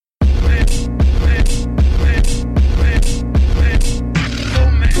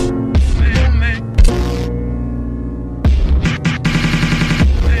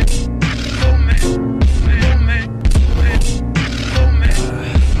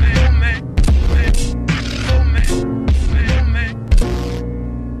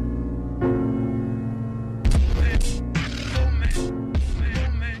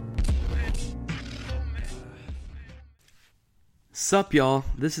Sup, y'all?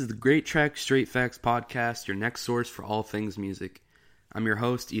 This is the Great Tracks Straight Facts podcast, your next source for all things music. I'm your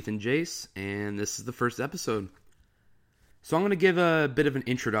host, Ethan Jace, and this is the first episode. So I'm going to give a bit of an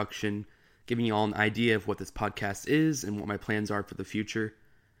introduction, giving you all an idea of what this podcast is and what my plans are for the future.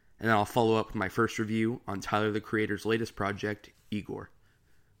 And then I'll follow up with my first review on Tyler, the Creator's latest project, Igor.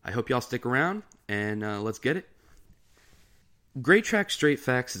 I hope y'all stick around, and let's get it. Great Tracks Straight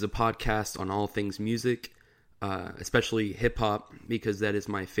Facts is a podcast on all things music, especially hip-hop, because that is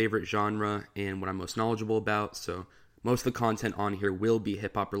my favorite genre and what I'm most knowledgeable about, so most of the content on here will be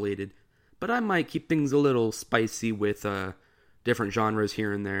hip-hop related, but I might keep things a little spicy with different genres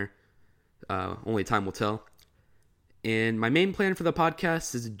here and there. Only time will tell. And my main plan for the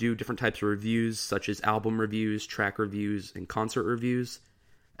podcast is to do different types of reviews, such as album reviews, track reviews, and concert reviews,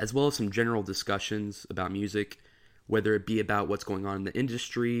 as well as some general discussions about music, whether it be about what's going on in the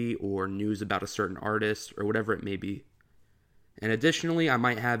industry or news about a certain artist or whatever it may be. And additionally, I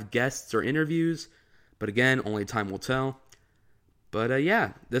might have guests or interviews, but again, only time will tell. But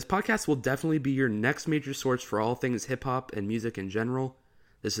yeah, this podcast will definitely be your next major source for all things hip-hop and music in general.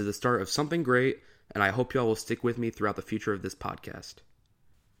 This is the start of something great, and I hope y'all will stick with me throughout the future of this podcast.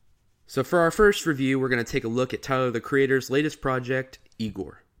 So for our first review, we're going to take a look at Tyler, the Creator's latest project,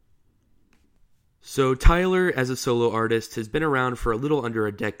 Igor. So Tyler, as a solo artist, has been around for a little under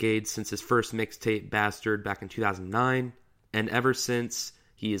a decade since his first mixtape, Bastard, back in 2009, and ever since,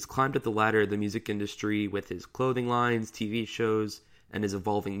 he has climbed up the ladder of the music industry with his clothing lines, TV shows, and his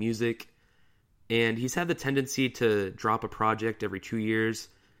evolving music, and he's had the tendency to drop a project every 2 years.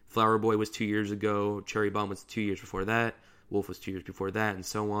 Flower Boy was 2 years ago, Cherry Bomb was 2 years before that, Wolf was 2 years before that, and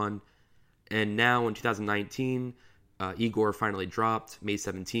so on. And now, in 2019, Igor finally dropped, May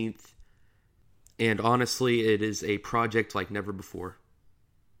 17th, and honestly, it is a project like never before.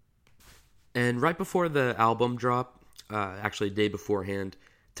 And right before the album drop, actually a day beforehand,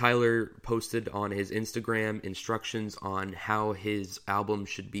 Tyler posted on his Instagram instructions on how his album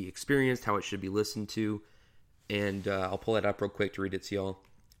should be experienced, how it should be listened to, and I'll pull it up real quick to read it to y'all.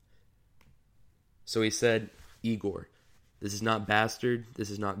 So he said, Igor, this is not Bastard, this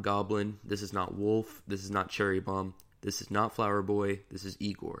is not Goblin, this is not Wolf, this is not Cherry Bomb, this is not Flower Boy, this is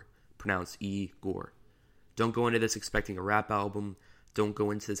Igor. Pronounced Igor. Don't go into this expecting a rap album. Don't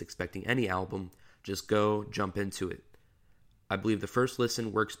go into this expecting any album. Just go, jump into it. I believe the first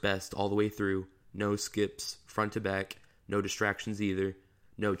listen works best all the way through. No skips, front to back. No distractions either.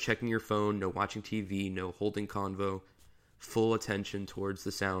 No checking your phone, no watching TV, no holding convo. Full attention towards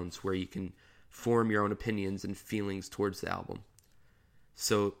the sounds where you can form your own opinions and feelings towards the album.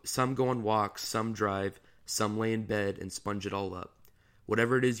 So some go on walks, some drive, some lay in bed and sponge it all up.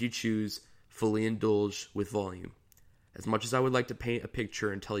 Whatever it is you choose, fully indulge with volume. As much as I would like to paint a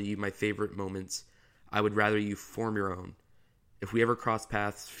picture and tell you my favorite moments, I would rather you form your own. If we ever cross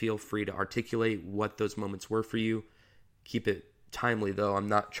paths, feel free to articulate what those moments were for you. Keep it timely, though. I'm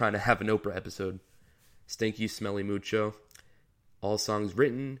not trying to have an Oprah episode. Stank you, smelly mucho. All songs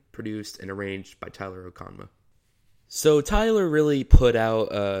written, produced, and arranged by Tyler Okonma. So Tyler really put out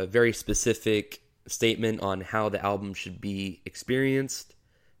a very specific statement on how the album should be experienced,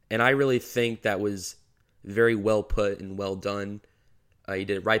 and I really think that was very well put and well done. He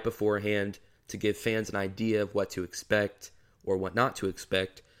did it right beforehand to give fans an idea of what to expect or what not to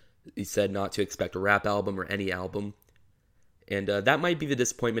expect. He said not to expect a rap album or any album, and that might be the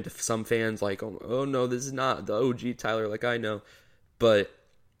disappointment of some fans, like, oh no, this is not the OG Tyler like I know, but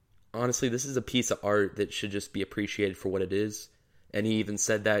honestly, this is a piece of art that should just be appreciated for what it is. And he even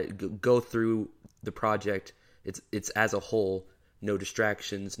said that go through the project, it's as a whole, no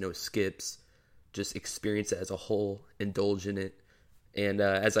distractions, no skips, just experience it as a whole, indulge in it. And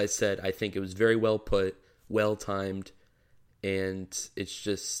as I said, I think it was very well put, well timed, and it's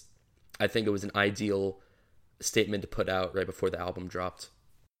just, I think it was an ideal statement to put out right before the album dropped.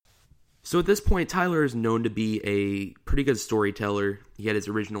 So at this point, Tyler is known to be a pretty good storyteller. He had his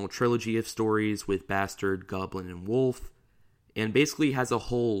original trilogy of stories with Bastard, Goblin, and Wolf, and basically has a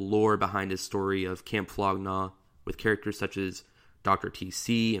whole lore behind his story of Camp Flog Gnaw, with characters such as Dr.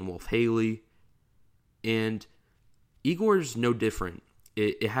 TC and Wolf Haley. And Igor's no different.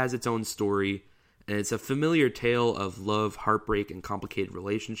 It has its own story, and it's a familiar tale of love, heartbreak, and complicated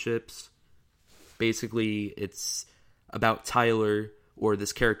relationships. Basically, it's about Tyler, or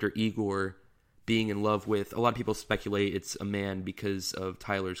this character Igor, being in love with, a lot of people speculate it's a man because of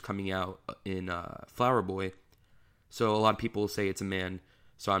Tyler's coming out in Flower Boy. So a lot of people say it's a man,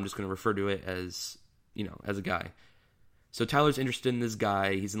 so I'm just going to refer to it as, as a guy. So Tyler's interested in this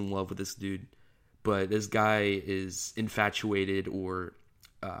guy, he's in love with this dude, but this guy is infatuated or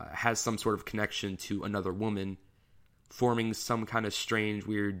has some sort of connection to another woman, forming some kind of strange,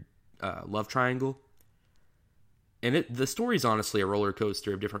 weird love triangle. And the story's honestly a roller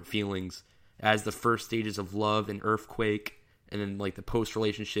coaster of different feelings, as the first stages of love and earthquake, and then like the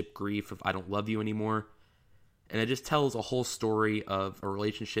post-relationship grief of I don't love you anymore. And it just tells a whole story of a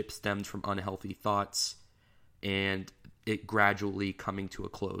relationship stemmed from unhealthy thoughts and it gradually coming to a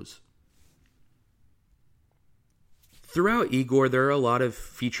close. Throughout Igor, there are a lot of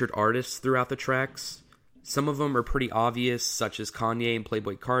featured artists throughout the tracks. Some of them are pretty obvious, such as Kanye and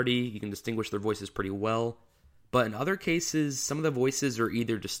Playboi Carti. You can distinguish their voices pretty well. But in other cases, some of the voices are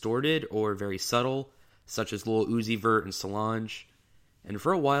either distorted or very subtle, such as Lil Uzi Vert and Solange. And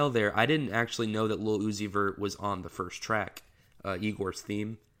for a while there, I didn't actually know that Lil Uzi Vert was on the first track, Igor's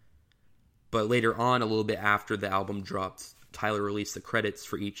theme. But later on, a little bit after the album dropped, Tyler released the credits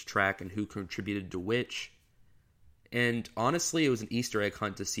for each track and who contributed to which. And honestly, it was an Easter egg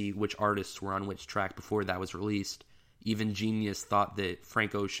hunt to see which artists were on which track before that was released. Even Genius thought that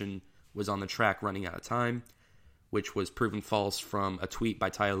Frank Ocean was on the track Running Out of Time, which was proven false from a tweet by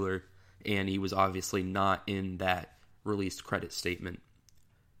Tyler, and he was obviously not in that released credit statement.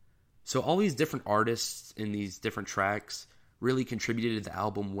 So all these different artists in these different tracks really contributed to the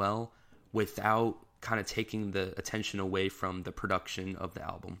album well without kind of taking the attention away from the production of the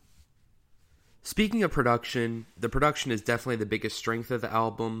album. Speaking of production, the production is definitely the biggest strength of the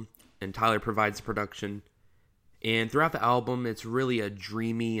album, and Tyler provides the production. And throughout the album, it's really a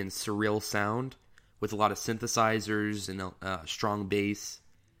dreamy and surreal sound with a lot of synthesizers and a strong bass.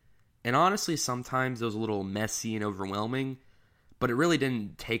 And honestly, sometimes it was a little messy and overwhelming, but it really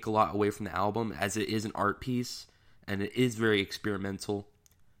didn't take a lot away from the album, as it is an art piece, and it is very experimental.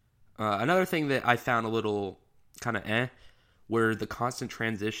 Another thing that I found a little kind of were the constant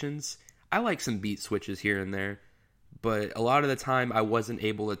transitions. I like some beat switches here and there, but a lot of the time I wasn't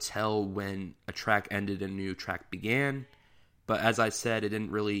able to tell when a track ended and a new track began. But as I said, it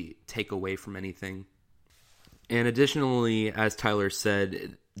didn't really take away from anything. And additionally, as Tyler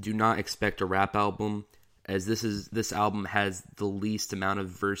said, do not expect a rap album, as this album has the least amount of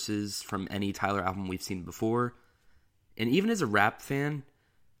verses from any Tyler album we've seen before. And even as a rap fan,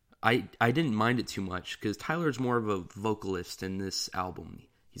 I didn't mind it too much, because Tyler's more of a vocalist in this album.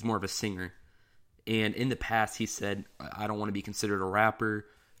 He's more of a singer. And in the past, he said, I don't want to be considered a rapper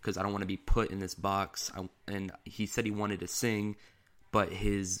because I don't want to be put in this box. And he said he wanted to sing, but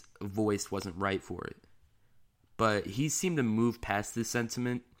his voice wasn't right for it. But he seemed to move past this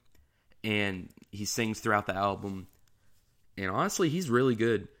sentiment, and he sings throughout the album. And honestly, he's really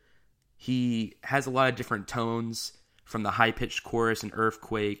good. He has a lot of different tones, from the high-pitched chorus in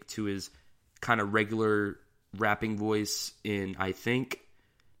Earthquake to his kind of regular rapping voice in I Think.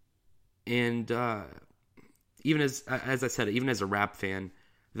 And even as I said, even as a rap fan,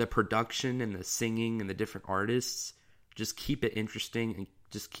 the production and the singing and the different artists just keep it interesting and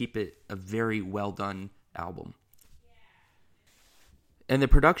just keep it a very well done album. And the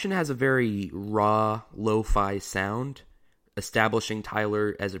production has a very raw, lo-fi sound, establishing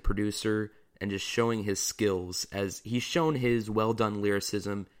Tyler as a producer and just showing his skills, as he's shown his well done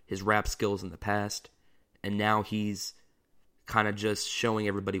lyricism, his rap skills in the past, and now he's kind of just showing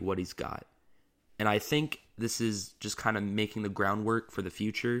everybody what he's got. And I think this is just kind of making the groundwork for the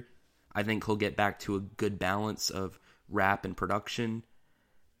future. I think he'll get back to a good balance of rap and production,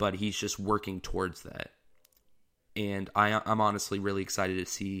 but he's just working towards that. And I'm honestly really excited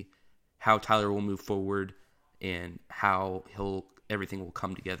to see how Tyler will move forward and how everything will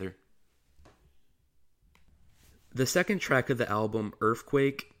come together. The second track of the album,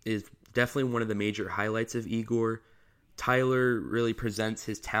 Earthquake, is definitely one of the major highlights of Igor. Tyler really presents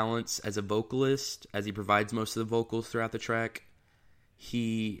his talents as a vocalist, as he provides most of the vocals throughout the track.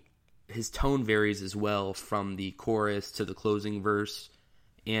 His tone varies as well, from the chorus to the closing verse.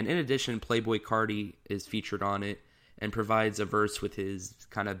 And in addition, Playboi Carti is featured on it and provides a verse with his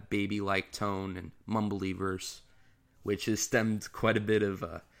kind of baby-like tone and mumbly verse, which has stemmed quite a bit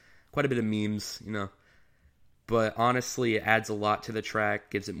of memes, you know. But honestly, it adds a lot to the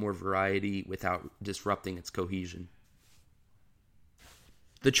track, gives it more variety without disrupting its cohesion.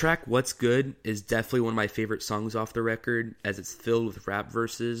 The track What's Good is definitely one of my favorite songs off the record, as it's filled with rap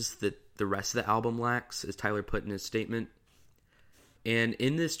verses that the rest of the album lacks, as Tyler put in his statement. And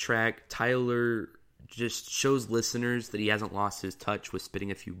in this track, Tyler just shows listeners that he hasn't lost his touch with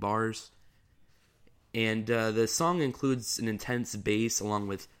spitting a few bars. And the song includes an intense bass along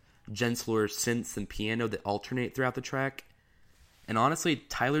with gentler synths and piano that alternate throughout the track. And honestly,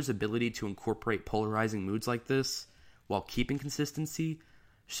 Tyler's ability to incorporate polarizing moods like this while keeping consistency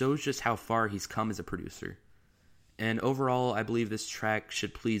shows just how far he's come as a producer. And overall, I believe this track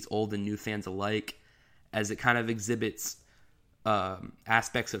should please old and new fans alike, as it kind of exhibits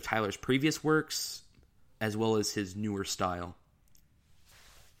aspects of Tyler's previous works as well as his newer style.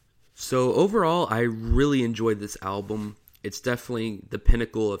 So overall, I really enjoyed this album. It's definitely the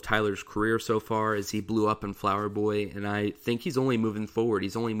pinnacle of Tyler's career so far as he blew up in Flower Boy, and I think he's only moving forward.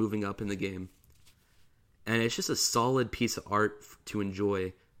 He's only moving up in the game. And it's just a solid piece of art to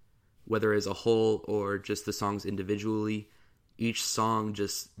enjoy, whether as a whole or just the songs individually. Each song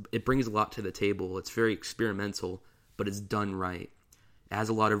it brings a lot to the table. It's very experimental, but it's done right. It has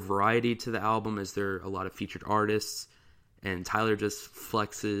a lot of variety to the album as there are a lot of featured artists, and Tyler just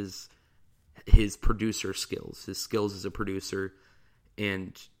flexes his producer skills, his skills as a producer.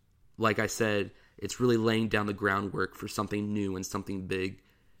 And like I said, it's really laying down the groundwork for something new and something big.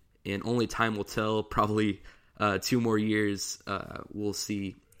 And only time will tell. Probably 2 more years, we'll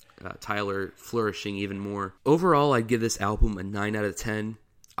see Tyler flourishing even more. Overall, I'd give this album a 9 out of 10.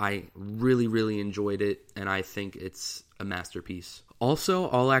 I really, really enjoyed it, and I think it's a masterpiece. Also,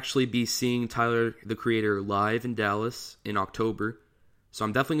 I'll actually be seeing Tyler, the Creator, live in Dallas in October. So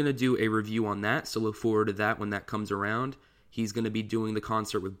I'm definitely going to do a review on that, so look forward to that when that comes around. He's going to be doing the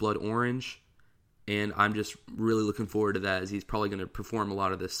concert with Blood Orange, and I'm just really looking forward to that as he's probably going to perform a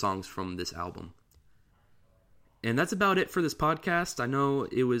lot of the songs from this album. And that's about it for this podcast. I know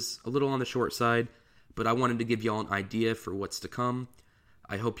it was a little on the short side, but I wanted to give y'all an idea for what's to come.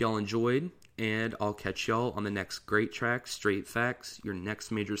 I hope y'all enjoyed, and I'll catch y'all on the next Great Tracks, Straight Facts, your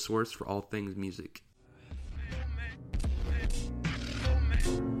next major source for all things music.